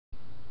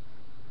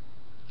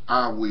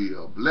I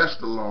will bless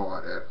the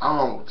Lord at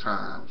all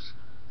times,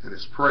 and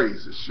his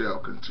praises shall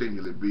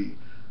continually be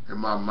in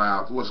my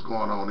mouth. What's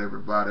going on,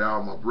 everybody?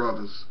 All my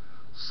brothers,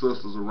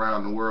 sisters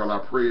around the world, I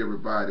pray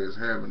everybody is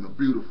having a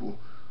beautiful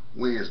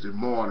Wednesday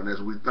morning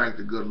as we thank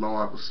the good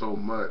Lord for so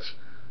much.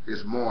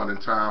 It's morning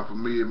time for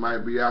me. It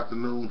might be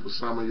afternoon for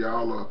some of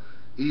y'all, or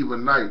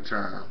even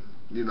nighttime.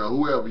 You know,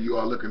 whoever you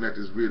are looking at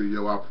this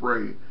video, I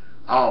pray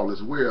all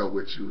is well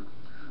with you.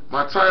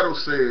 My title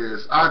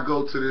says, I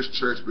go to this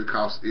church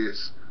because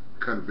it's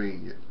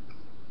convenient.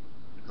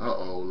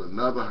 Uh-oh,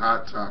 another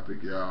hot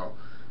topic, y'all.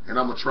 And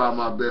I'm going to try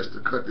my best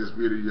to cut this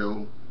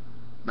video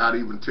not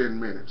even 10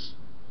 minutes.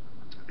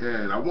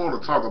 And I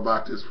want to talk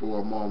about this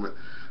for a moment.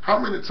 How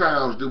many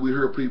times do we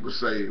hear people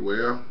say,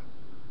 well,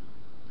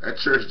 that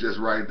church just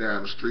right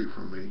down the street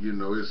from me. You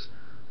know,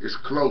 it's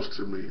close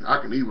to me.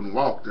 I can even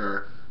walk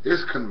there.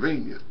 It's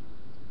convenient.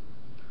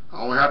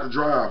 I don't have to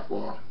drive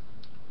far.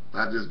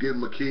 I just get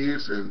my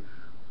kids and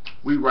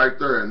we right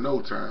there in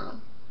no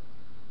time.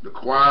 The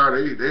choir,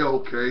 they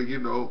okay, you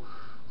know.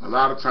 A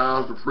lot of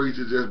times the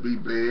preacher just be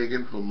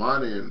begging for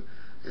money and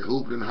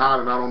hooping and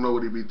hollering. I don't know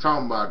what he be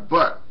talking about,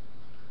 but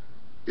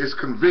it's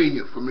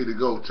convenient for me to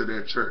go to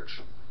that church.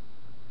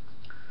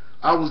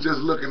 I was just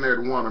looking at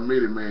one of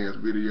Mitty Man's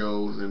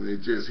videos and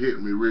it just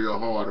hit me real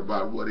hard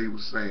about what he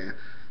was saying.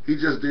 He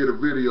just did a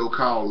video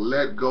called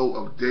Let Go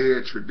of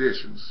Dead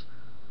Traditions.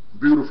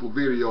 Beautiful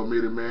video,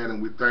 Mitty Man,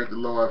 and we thank the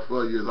Lord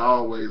for you as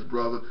always,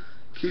 brother.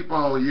 Keep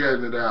on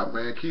yelling it out,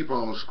 man. Keep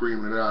on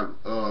screaming it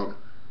out.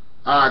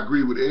 I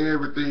agree with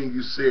everything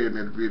you said in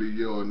that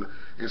video, and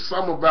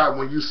something about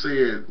when you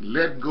said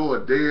let go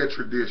of dead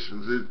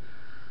traditions.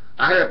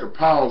 I had to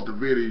pause the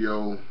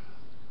video,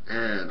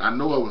 and I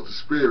know it was the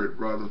Spirit,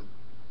 brother.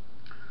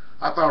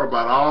 I thought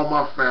about all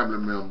my family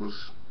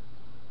members,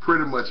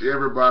 pretty much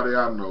everybody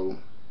I know,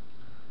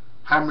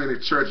 how many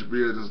church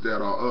buildings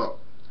that are up.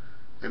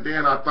 And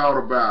then I thought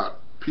about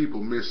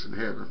people missing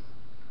heaven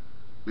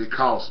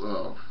because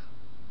of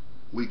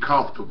we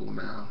comfortable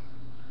now.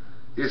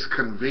 It's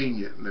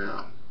convenient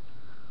now.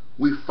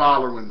 We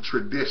following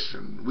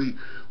tradition.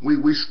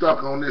 We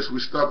stuck on this, we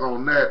stuck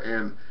on that,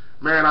 and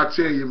man, I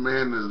tell you,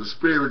 man, the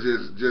Spirit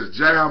just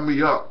jammed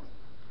me up.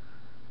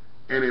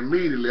 And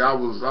immediately I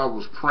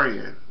was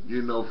praying,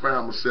 you know,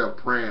 found myself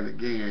praying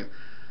again.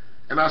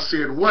 And I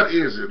said, what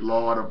is it,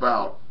 Lord,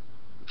 about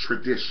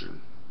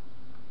tradition?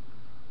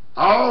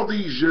 All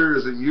these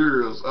years and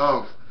years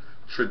of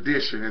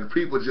tradition, and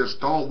people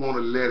just don't want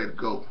to let it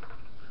go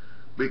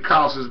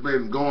because it's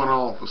been going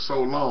on for so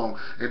long.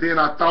 And then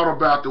I thought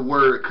about the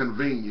word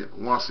convenient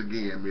once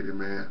again, Mitty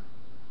Man.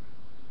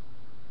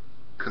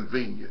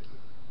 Convenient.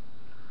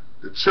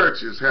 The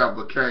churches have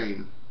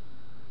become,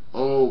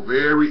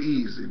 very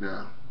easy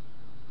now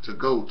to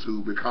go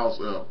to because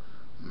of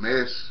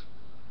mess.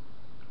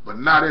 But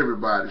not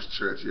everybody's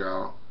church,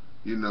 y'all.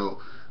 You know,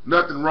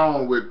 nothing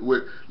wrong with,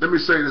 let me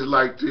say this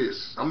like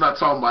this. I'm not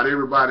talking about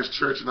everybody's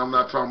church and I'm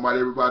not talking about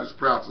everybody's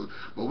pastor,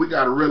 but we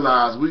got to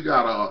realize we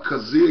got a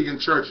gazillion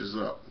churches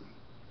up,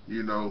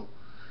 you know.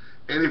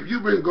 And if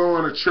you've been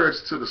going to church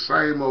to the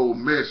same old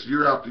mess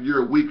year after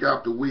year, week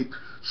after week,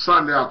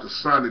 Sunday after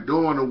Sunday,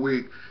 during the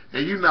week,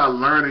 and you're not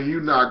learning,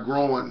 you're not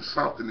growing,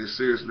 something is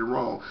seriously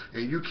wrong.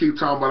 And you keep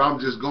talking about I'm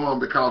just going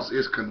because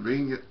it's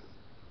convenient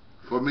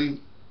for me.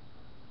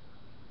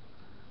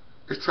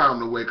 It's time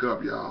to wake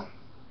up, y'all.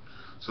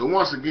 So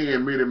once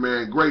again, Mitty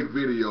Man, great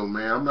video,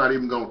 man. I'm not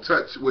even going to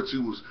touch what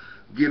you was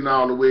getting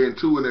all the way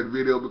into in that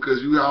video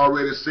because you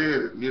already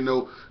said it. You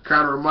know,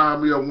 kind of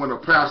remind me of when a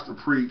pastor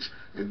preached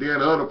and then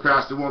the other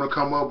pastor want to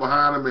come up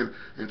behind him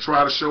and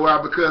try to show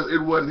out because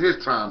it wasn't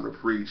his time to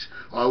preach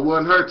or it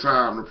wasn't her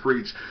time to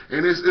preach.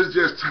 And it's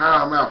just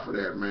time out for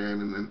that,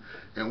 man.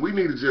 And we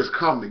need to just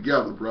come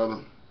together,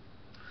 brother.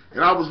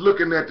 And I was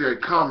looking at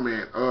that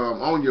comment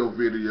on your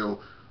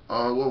video.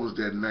 What was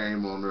that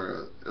name on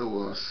there? It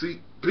was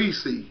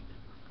PC.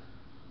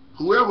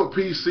 Whoever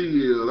PC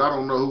is, I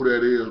don't know who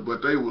that is,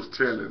 but they was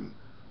telling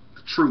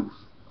the truth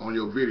on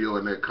your video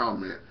in that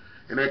comment.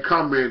 And that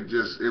comment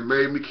just, it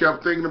made me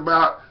kept thinking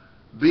about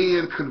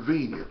being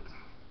convenient.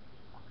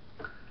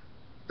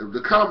 If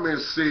the comment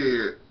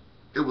said,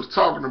 it was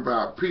talking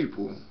about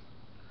people,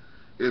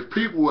 if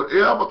people would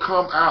ever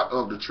come out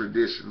of the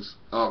traditions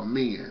of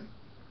men,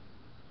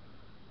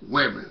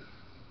 women,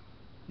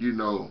 you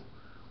know,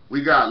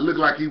 we got, look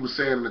like he was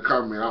saying in the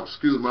comment,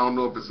 excuse me, I don't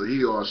know if it's a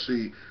he or a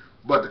she,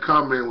 but the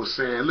comment was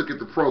saying, look at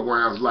the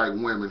programs like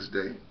Women's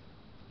Day,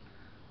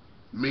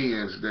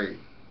 Men's Day,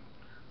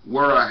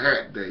 Wear a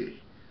Hat Day,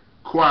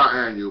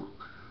 Choir Annual,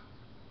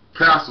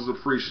 Pastor's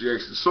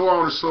Appreciation, so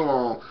on and so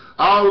on.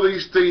 All of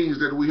these things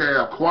that we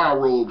have, choir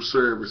robe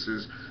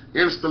services,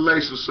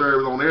 installation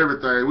service on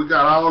everything. We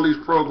got all these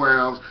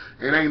programs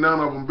and ain't none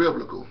of them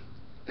biblical.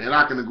 And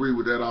I can agree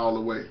with that all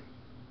the way.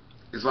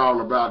 It's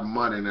all about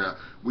money now.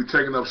 We're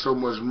taking up so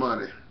much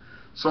money.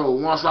 So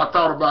once I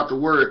thought about the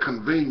word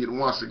convenient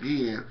once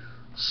again,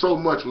 so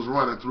much was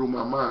running through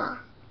my mind.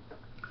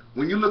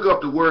 When you look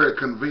up the word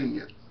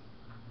convenient,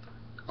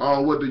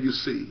 what do you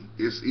see?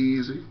 It's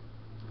easy.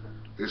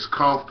 It's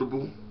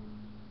comfortable.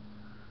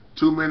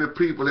 Too many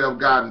people have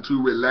gotten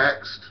too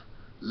relaxed,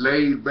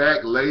 laid back,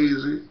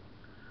 lazy.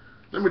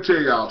 Let me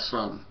tell y'all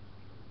something.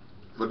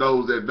 For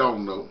those that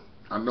don't know,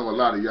 I know a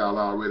lot of y'all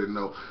already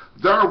know.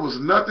 There was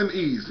nothing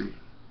easy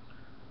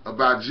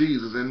about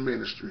Jesus in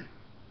ministry.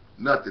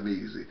 Nothing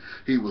easy.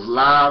 He was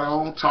lied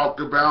on, talked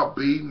about,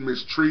 beaten,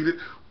 mistreated,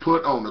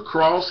 put on the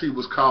cross. He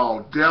was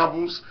called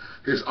devils.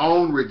 His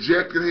own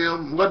rejected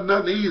him. Wasn't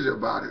nothing easy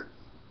about it.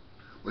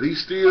 But he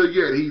still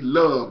yet, he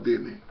loved,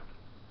 didn't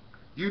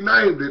he? You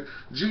named it.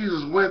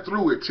 Jesus went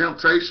through it,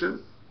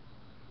 temptation,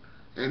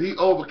 and he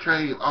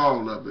overcame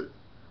all of it.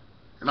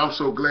 And I'm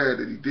so glad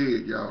that he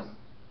did, y'all.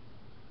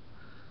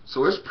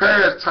 So it's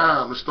past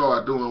time to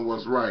start doing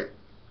what's right.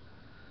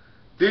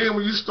 Then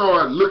when you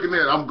start looking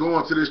at, I'm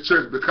going to this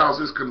church because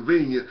it's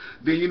convenient,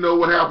 then you know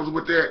what happens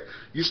with that?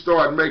 You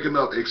start making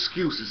up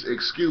excuses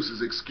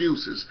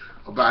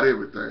about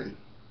everything.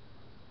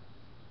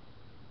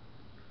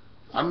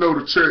 I know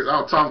the church, I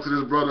was talking to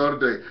this brother the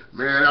other day,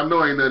 man, I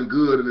know ain't nothing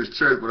good in this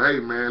church, but hey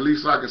man, at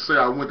least I can say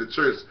I went to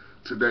church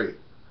today.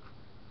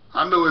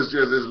 I know it's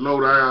just this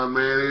low down,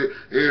 man.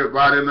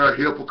 Everybody in there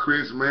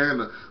hypocrites,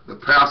 man. The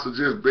pastor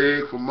just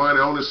begged for money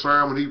on his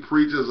sermon. He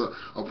preaches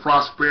a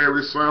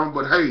prosperity sermon.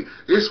 But hey,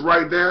 it's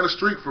right down the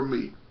street from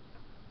me.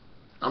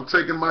 I'm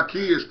taking my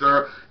kids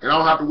there, and I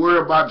don't have to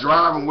worry about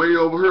driving way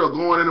over here or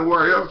going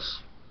anywhere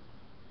else.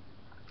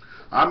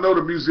 I know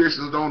the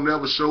musicians don't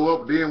never show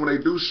up. Then when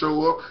they do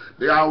show up,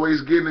 they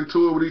always getting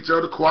into it with each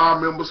other. Choir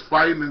members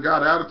fighting and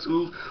got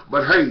attitudes.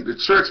 But hey, the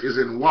church is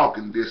in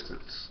walking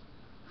distance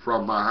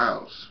from my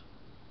house.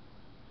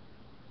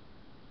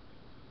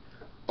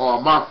 Or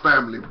my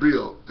family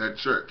built that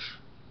church.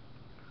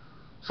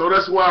 So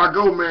that's why I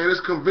go, man.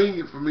 It's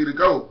convenient for me to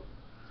go.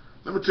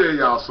 Let me tell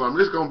y'all something.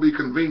 It's going to be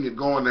convenient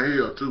going to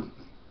hell too.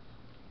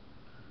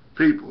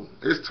 People,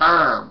 it's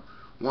time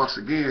once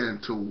again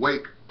to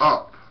wake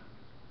up.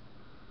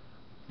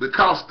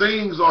 Because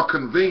things are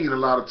convenient a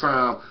lot of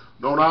time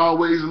don't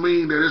always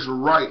mean that it's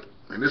right.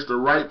 And it's the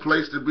right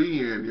place to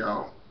be in,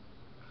 y'all.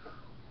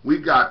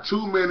 We got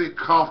too many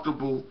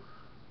comfortable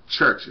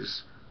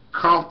churches,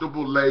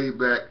 comfortable laid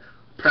back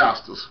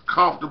pastors,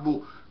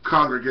 comfortable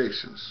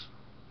congregations.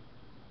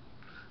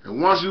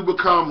 And once you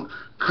become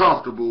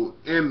comfortable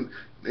in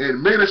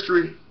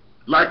ministry,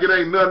 like it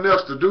ain't nothing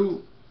else to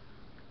do,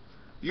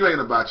 you ain't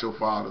about your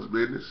Father's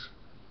business.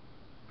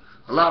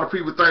 A lot of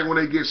people think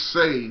when they get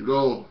saved,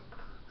 oh,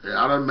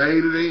 yeah, I done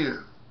made it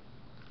in.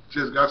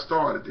 Just got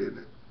started, didn't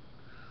it?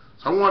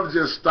 So I wanted to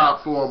just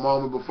stop for a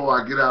moment before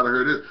I get out of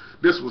here.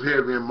 This was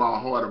heavy in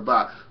my heart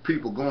about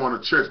people going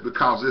to church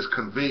because it's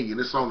convenient.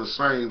 It's on the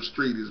same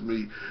street as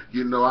me.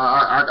 You know,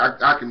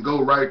 I can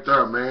go right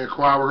there, man.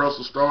 Choir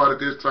rehearsal started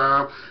this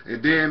time.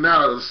 And then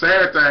now the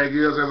sad thing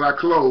is, as I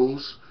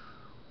close,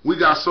 we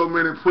got so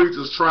many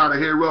preachers trying to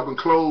hurry up and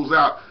close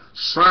out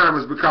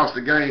sermons because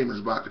the game is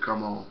about to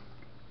come on.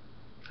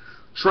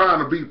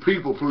 Trying to be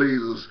people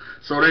pleasers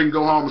so they can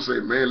go home and say,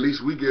 man, at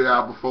least we get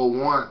out before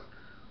 1.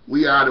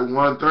 We out at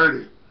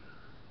 1:30.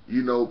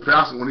 You know,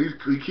 Pastor, when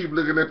he keep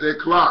looking at that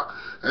clock,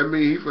 that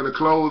mean he finna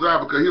close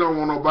out because he don't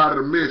want nobody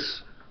to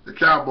miss the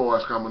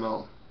Cowboys coming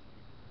on.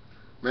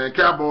 Man,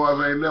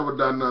 Cowboys ain't never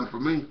done nothing for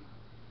me.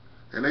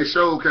 And they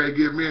sure can't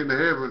get me into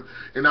heaven.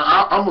 And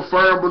I'm a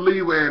firm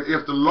believer, and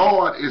if the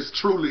Lord is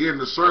truly in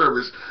the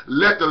service,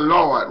 let the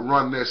Lord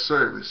run that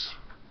service.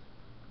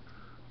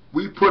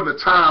 We putting a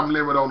time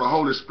limit on the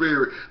Holy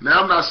Spirit.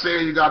 Now, I'm not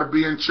saying you got to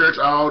be in church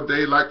all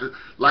day like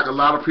a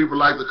lot of people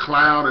like to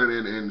clown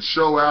and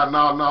show out. No,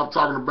 I'm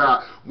talking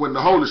about when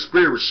the Holy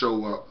Spirit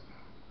show up.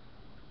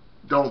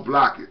 Don't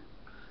block it.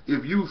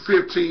 If you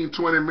 15,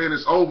 20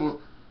 minutes over,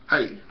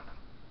 hey,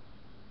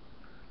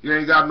 you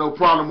ain't got no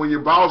problem when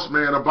your boss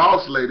man or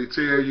boss lady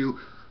tell you,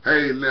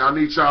 hey, I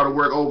need y'all to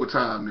work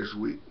overtime this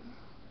week.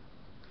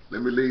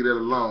 Let me leave that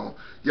alone.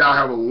 Y'all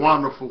have a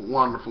wonderful,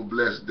 wonderful,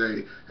 blessed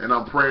day. And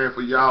I'm praying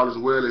for y'all as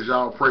well as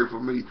y'all pray for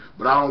me.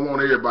 But I don't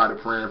want everybody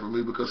praying for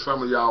me because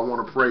some of y'all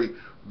want to pray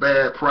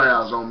bad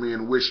prayers on me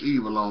and wish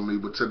evil on me.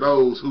 But to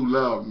those who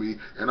love me,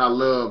 and I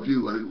love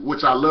you,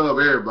 which I love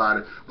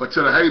everybody, but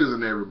to the haters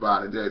and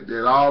everybody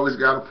that always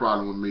got a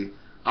problem with me,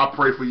 I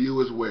pray for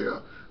you as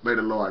well. May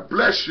the Lord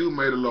bless you.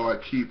 May the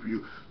Lord keep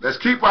you. Let's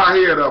keep our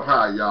head up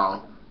high,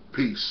 y'all.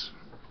 Peace.